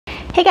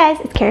Hey guys,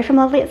 it's Carrie from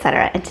Lovely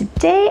Etc. and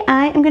today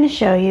I am going to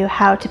show you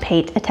how to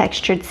paint a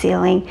textured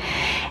ceiling,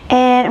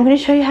 and I'm going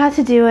to show you how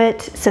to do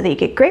it so that you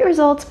get great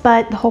results,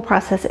 but the whole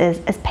process is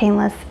as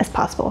painless as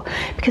possible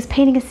because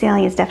painting a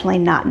ceiling is definitely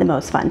not the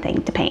most fun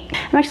thing to paint.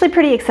 I'm actually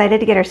pretty excited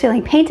to get our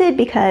ceiling painted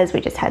because we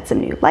just had some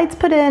new lights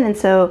put in, and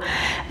so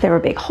there were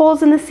big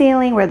holes in the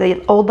ceiling where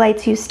the old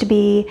lights used to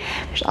be.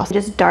 There's also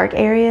just dark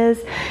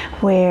areas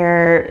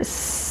where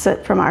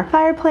soot from our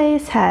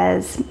fireplace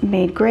has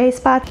made gray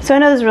spots. So I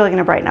know this is really going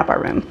to brighten up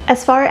our room.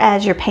 As far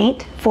as your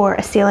paint for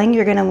a ceiling,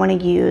 you're going to want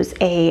to use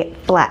a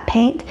flat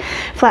paint.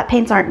 Flat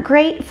paints aren't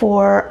great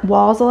for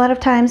walls a lot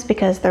of times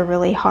because they're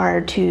really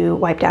hard to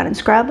wipe down and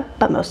scrub,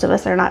 but most of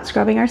us are not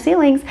scrubbing our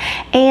ceilings,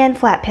 and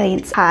flat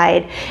paints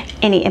hide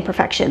any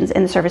imperfections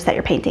in the surface that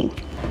you're painting.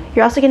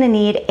 You're also going to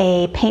need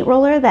a paint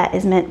roller that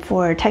is meant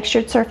for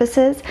textured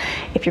surfaces.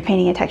 If you're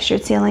painting a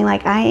textured ceiling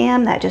like I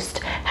am, that just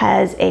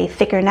has a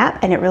thicker nap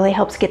and it really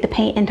helps get the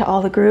paint into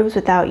all the grooves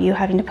without you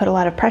having to put a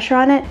lot of pressure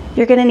on it.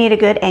 You're going to need a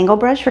good angle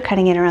brush for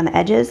cutting in around the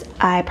edges.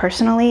 I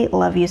personally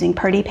love using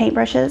Purdy paint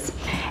brushes.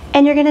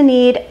 And you're going to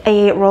need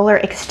a roller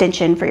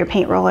extension for your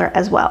paint roller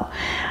as well.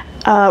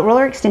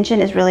 Roller extension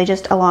is really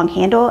just a long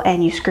handle,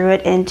 and you screw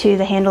it into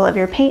the handle of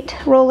your paint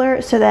roller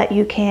so that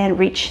you can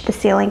reach the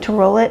ceiling to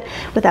roll it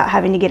without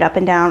having to get up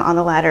and down on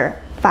the ladder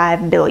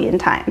 5 billion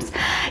times.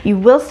 You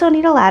will still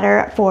need a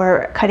ladder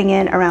for cutting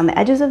in around the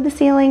edges of the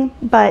ceiling,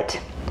 but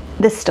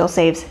this still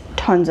saves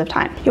tons of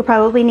time. You'll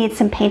probably need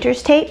some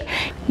painter's tape.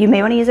 You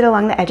may want to use it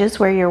along the edges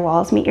where your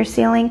walls meet your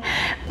ceiling,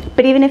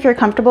 but even if you're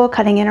comfortable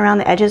cutting in around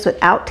the edges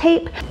without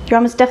tape, you're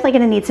almost definitely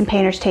going to need some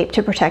painter's tape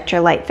to protect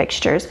your light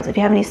fixtures. If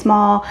you have any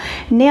small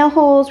nail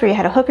holes where you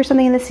had a hook or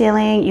something in the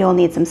ceiling, you'll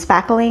need some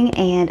spackling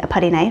and a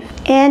putty knife.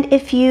 And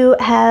if you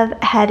have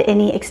had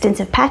any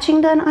extensive patching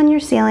done on your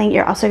ceiling,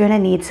 you're also going to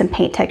need some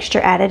paint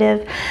texture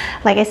additive.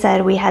 Like I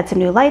said, we had some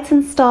new lights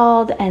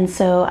installed, and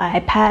so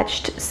I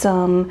patched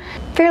some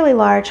fairly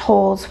large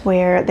holes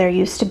where there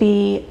used to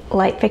be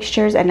light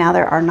fixtures and now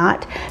there are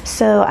not.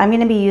 So I'm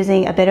going to be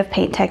using a bit of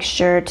paint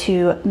texture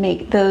to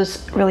make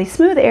those really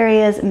smooth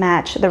areas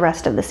match the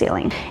rest of the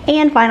ceiling.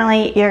 And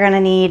finally, you're going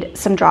to need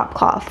some drop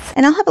cloths.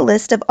 And I'll have a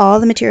list of all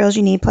the materials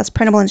you need plus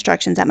printable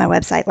instructions at my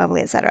website,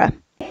 Lovely Etc.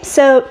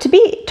 So to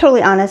be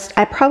totally honest,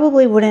 I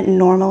probably wouldn't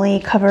normally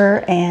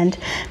cover and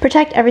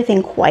protect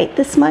everything quite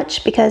this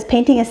much because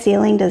painting a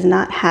ceiling does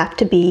not have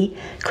to be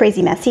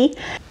crazy messy.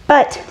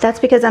 But that's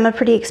because I'm a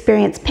pretty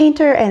experienced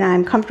painter and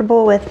I'm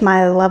comfortable with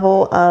my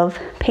level of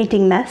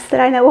painting mess that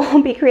I know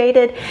will be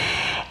created.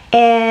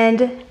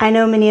 And I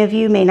know many of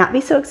you may not be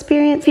so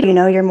experienced. If you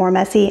know you're more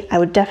messy, I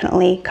would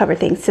definitely cover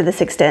things to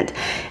this extent.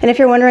 And if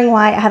you're wondering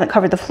why I haven't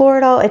covered the floor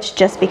at all, it's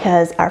just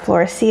because our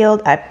floor is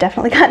sealed. I've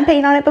definitely gotten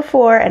paint on it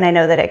before and I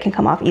know that it can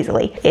come off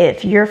easily.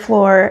 If your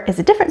floor is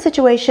a different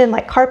situation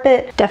like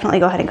carpet, definitely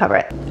go ahead and cover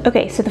it.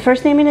 Okay, so the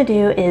first thing I'm gonna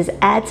do is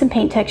add some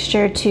paint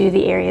texture to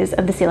the areas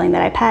of the ceiling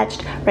that I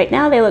patched. Right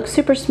now they look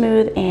super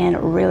smooth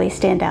and really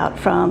stand out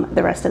from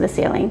the rest of the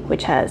ceiling,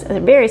 which has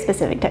a very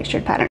specific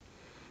textured pattern.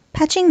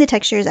 Patching the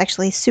texture is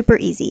actually super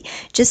easy.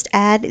 Just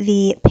add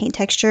the paint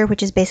texture,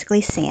 which is basically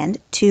sand,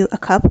 to a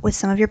cup with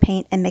some of your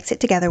paint and mix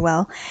it together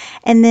well.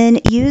 And then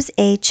use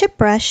a chip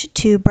brush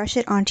to brush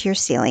it onto your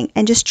ceiling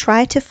and just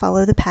try to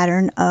follow the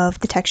pattern of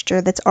the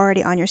texture that's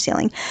already on your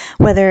ceiling,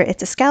 whether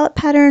it's a scallop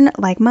pattern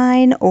like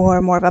mine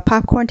or more of a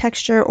popcorn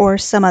texture or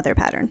some other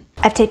pattern.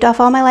 I've taped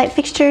off all my light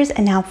fixtures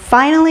and now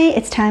finally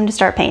it's time to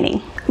start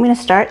painting. I'm going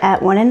to start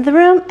at one end of the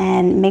room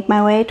and make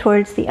my way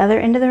towards the other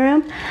end of the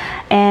room,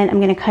 and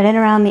I'm going to cut in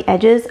around the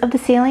edges of the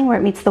ceiling where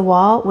it meets the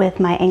wall with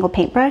my angled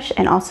paintbrush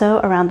and also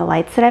around the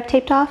lights that I've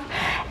taped off,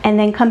 and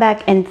then come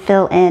back and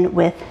fill in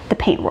with the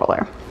paint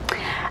roller.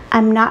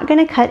 I'm not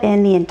going to cut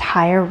in the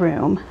entire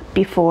room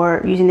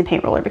before using the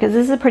paint roller because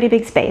this is a pretty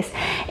big space,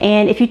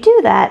 and if you do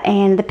that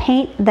and the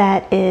paint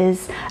that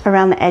is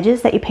around the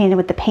edges that you painted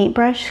with the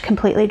paintbrush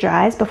completely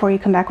dries before you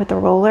come back with the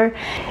roller,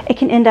 it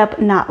can end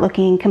up not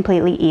looking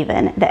completely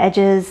even. The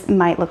edges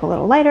might look a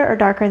little lighter or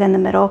darker than the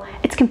middle.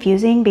 It's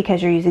confusing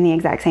because you're using the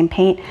exact same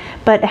paint,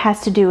 but it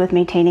has to do with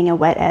maintaining a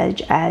wet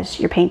edge as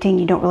you're painting.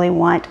 You don't really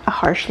want a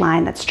harsh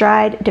line that's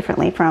dried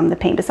differently from the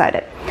paint beside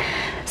it.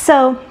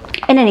 So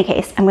in any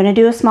case, I'm going to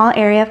do a small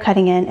area of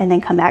cutting in and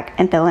then come back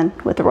and fill in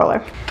with the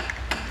roller.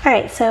 All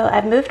right, so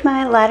I've moved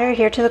my ladder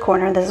here to the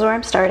corner. This is where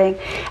I'm starting.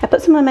 I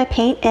put some of my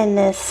paint in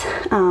this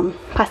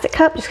plastic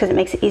cup just because it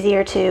makes it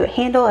easier to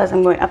handle as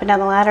I'm going up and down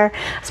the ladder.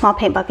 A small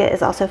paint bucket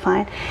is also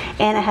fine.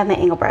 And I have my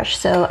angle brush,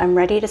 so I'm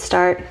ready to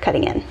start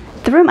cutting in.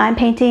 The room I'm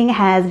painting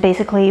has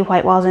basically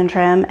white walls and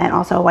trim and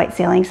also a white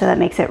ceiling, so that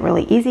makes it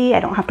really easy. I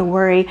don't have to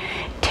worry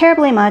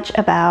terribly much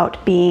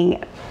about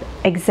being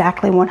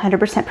exactly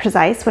 100%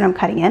 precise when I'm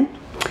cutting in.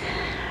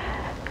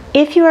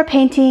 If you are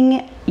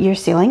painting your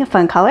ceiling a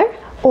fun color,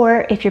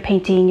 Or if you're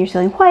painting your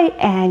ceiling white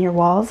and your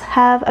walls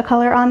have a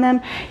color on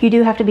them, you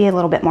do have to be a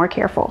little bit more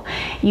careful.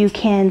 You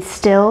can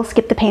still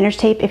skip the painter's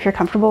tape if you're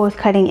comfortable with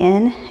cutting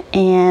in,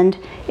 and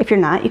if you're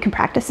not, you can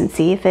practice and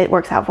see if it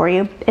works out for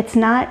you. It's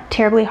not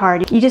terribly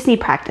hard. You just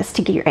need practice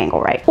to get your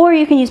angle right. Or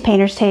you can use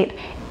painter's tape.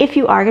 If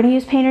you are going to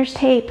use painter's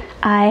tape,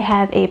 I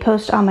have a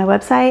post on my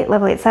website,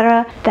 Lovely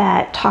Etc.,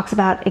 that talks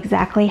about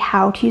exactly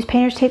how to use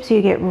painter's tape so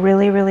you get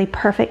really, really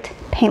perfect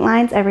paint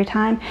lines every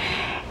time.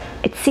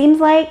 It seems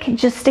like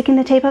just sticking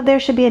the tape up there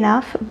should be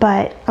enough,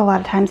 but a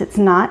lot of times it's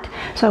not.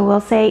 So I will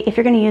say, if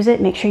you're going to use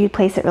it, make sure you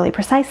place it really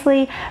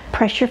precisely.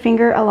 Press your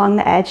finger along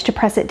the edge to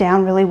press it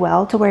down really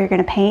well to where you're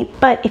going to paint.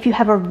 But if you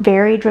have a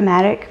very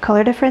dramatic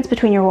color difference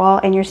between your wall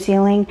and your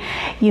ceiling,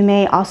 you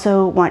may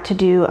also want to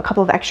do a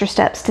couple of extra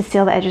steps to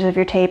seal the edges of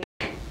your tape.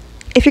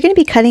 If you're going to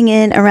be cutting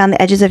in around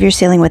the edges of your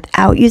ceiling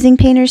without using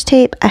painter's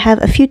tape, I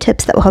have a few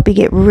tips that will help you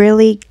get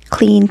really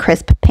clean,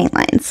 crisp paint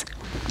lines.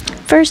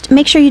 First,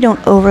 make sure you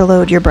don't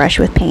overload your brush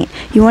with paint.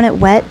 You want it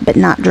wet but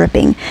not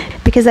dripping,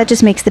 because that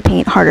just makes the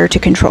paint harder to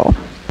control.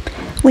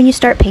 When you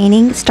start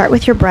painting, start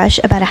with your brush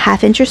about a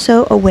 ½ inch or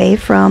so away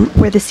from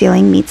where the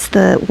ceiling meets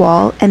the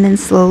wall, and then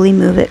slowly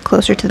move it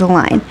closer to the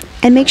line.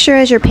 And make sure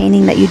as you're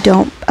painting that you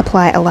don't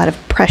apply a lot of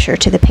pressure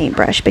to the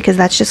paintbrush, because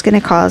that's just going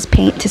to cause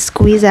paint to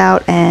squeeze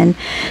out and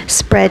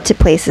spread to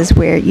places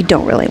where you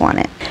don't really want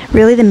it.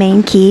 Really, the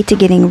main key to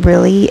getting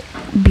really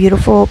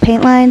beautiful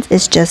paint lines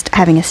is just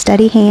having a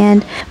steady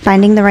hand,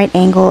 finding the right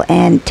angle,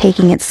 and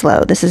taking it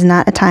slow. This is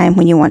not a time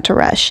when you want to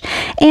rush.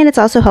 And it's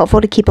also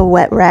helpful to keep a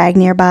wet rag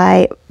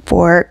nearby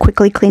for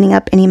quickly cleaning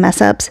up any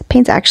mess ups.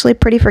 Paint's actually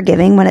pretty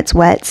forgiving when it's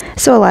wet,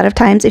 so a lot of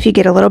times if you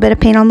get a little bit of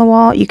paint on the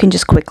wall, you can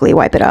just quickly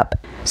wipe it up.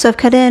 So I've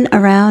cut in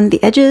around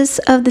the edges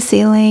of the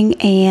ceiling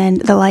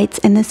and the lights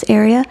in this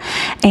area,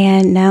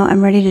 and now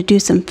I'm ready to do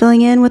some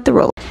filling in with the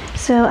roller.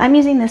 So I'm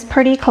using this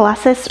Purdy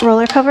Colossus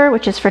roller cover,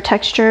 which is for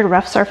textured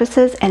rough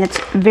surfaces, and it's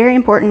very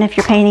important if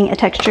you're painting a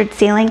textured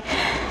ceiling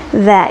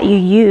that you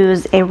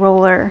use a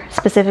roller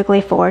specifically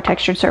for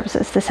textured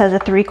surfaces. This has a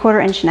 3/4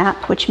 inch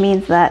nap, which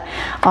means that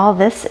all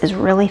this is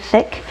really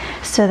thick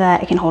so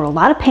that it can hold a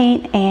lot of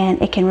paint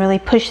and it can really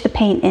push the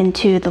paint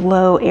into the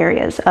low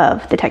areas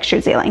of the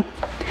textured ceiling,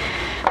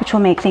 which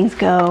will make things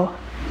go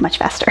much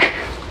faster.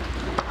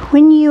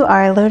 When you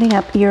are loading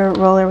up your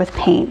roller with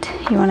paint,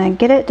 you want to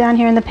get it down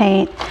here in the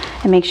paint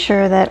and make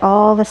sure that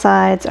all the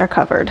sides are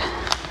covered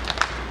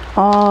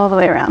all the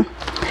way around.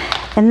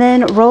 And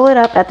then roll it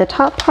up at the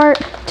top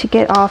part to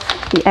get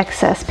off the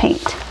excess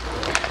paint.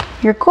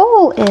 Your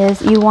goal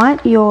is you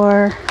want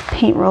your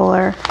paint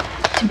roller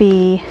to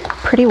be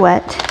pretty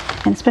wet,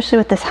 and especially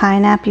with this high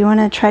nap, you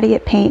want to try to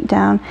get paint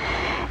down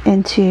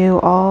into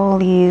all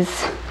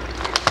these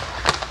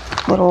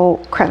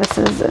little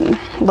crevices and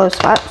low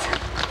spots.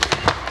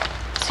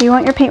 So you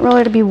want your paint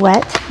roller to be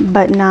wet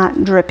but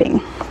not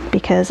dripping,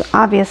 because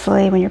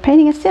obviously when you're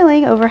painting a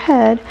ceiling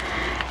overhead,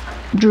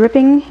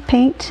 dripping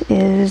paint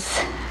is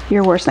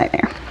your worst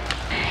nightmare.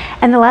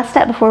 And the last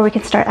step before we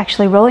can start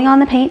actually rolling on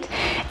the paint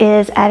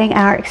is adding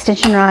our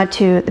extension rod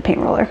to the paint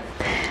roller.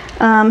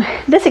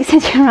 This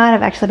extension rod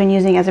I've actually been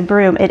using as a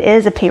broom. It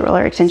is a paint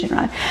roller extension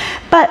rod,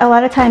 but a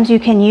lot of times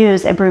you can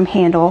use a broom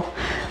handle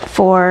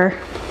for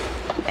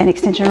an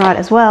extension rod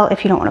as well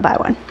if you don't want to buy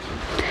one.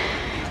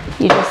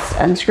 You just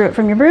unscrew it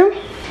from your broom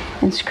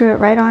and screw it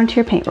right onto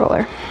your paint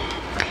roller.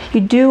 You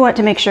do want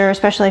to make sure,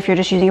 especially if you're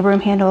just using a broom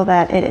handle,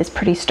 that it is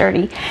pretty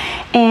sturdy.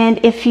 And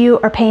if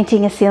you are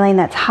painting a ceiling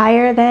that's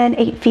higher than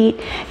 8 feet,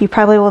 you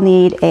probably will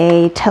need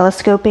a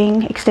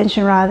telescoping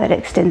extension rod that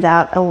extends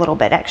out a little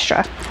bit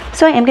extra.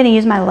 So I am going to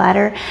use my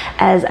ladder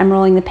as I'm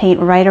rolling the paint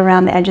right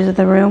around the edges of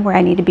the room where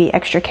I need to be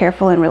extra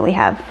careful and really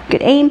have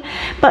good aim.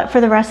 But for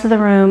the rest of the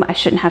room, I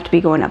shouldn't have to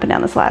be going up and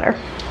down this ladder.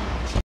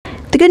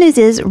 The good news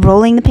is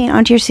rolling the paint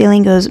onto your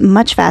ceiling goes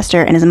much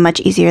faster and is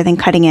much easier than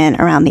cutting in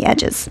around the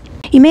edges.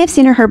 You may have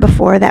seen or heard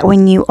before that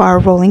when you are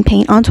rolling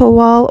paint onto a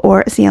wall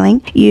or a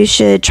ceiling, you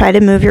should try to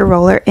move your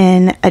roller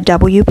in a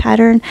W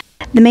pattern.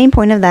 The main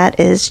point of that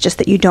is just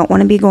that you don't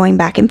want to be going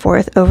back and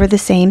forth over the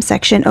same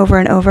section over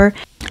and over.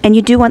 And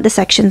you do want the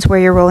sections where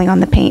you're rolling on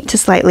the paint to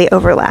slightly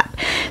overlap.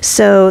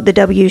 So the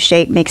W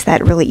shape makes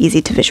that really easy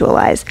to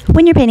visualize.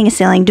 When you're painting a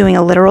ceiling, doing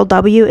a literal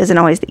W isn't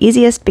always the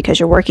easiest because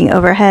you're working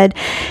overhead.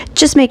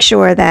 Just make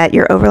sure that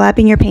you're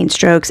overlapping your paint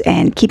strokes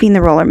and keeping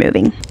the roller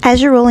moving.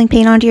 As you're rolling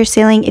paint onto your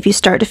ceiling, if you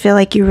start to feel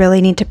like you really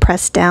need to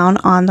press down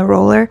on the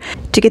roller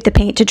to get the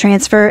paint to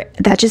transfer,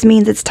 that just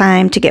means it's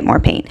time to get more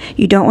paint.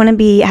 You don't want to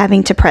be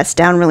having to press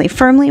down really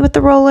firmly with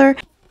the roller,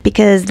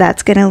 because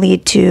that's going to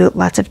lead to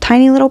lots of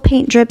tiny little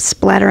paint drips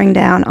splattering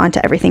down onto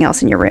everything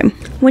else in your room.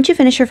 Once you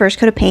finish your first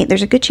coat of paint,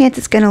 there's a good chance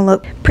it's going to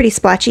look pretty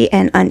splotchy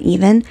and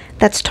uneven.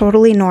 That's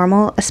totally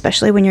normal,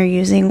 especially when you're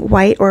using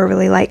white or a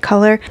really light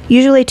color.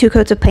 Usually 2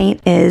 coats of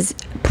paint is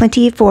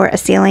plenty for a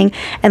ceiling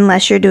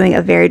unless you're doing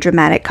a very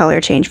dramatic color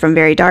change from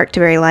very dark to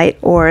very light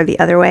or the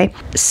other way.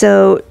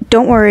 So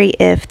don't worry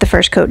if the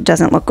first coat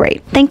doesn't look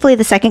great. Thankfully,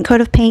 the second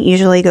coat of paint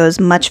usually goes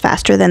much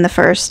faster than the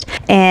first,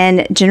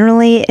 and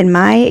generally, in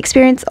my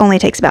experience, only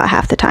takes about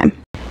half the time.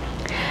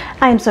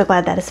 I am so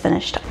glad that is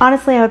finished.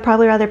 Honestly, I would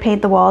probably rather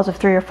paint the walls of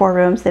 3 or 4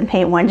 rooms than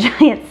paint one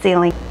giant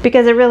ceiling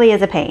because it really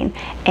is a pain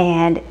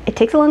and it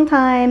takes a long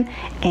time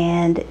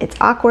and it's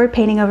awkward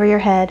painting over your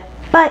head.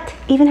 But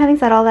even having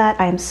said all that,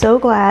 I am so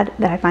glad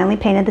that I finally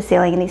painted the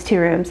ceiling in these 2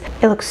 rooms.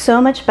 It looks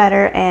so much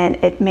better and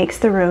it makes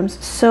the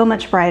rooms so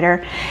much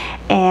brighter,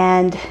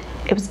 and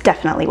it was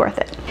definitely worth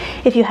it.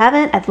 If you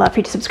haven't, I'd love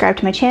for you to subscribe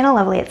to my channel,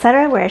 Lovely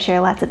Etc., where I share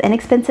lots of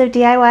inexpensive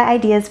DIY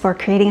ideas for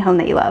creating a home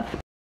that you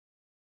love.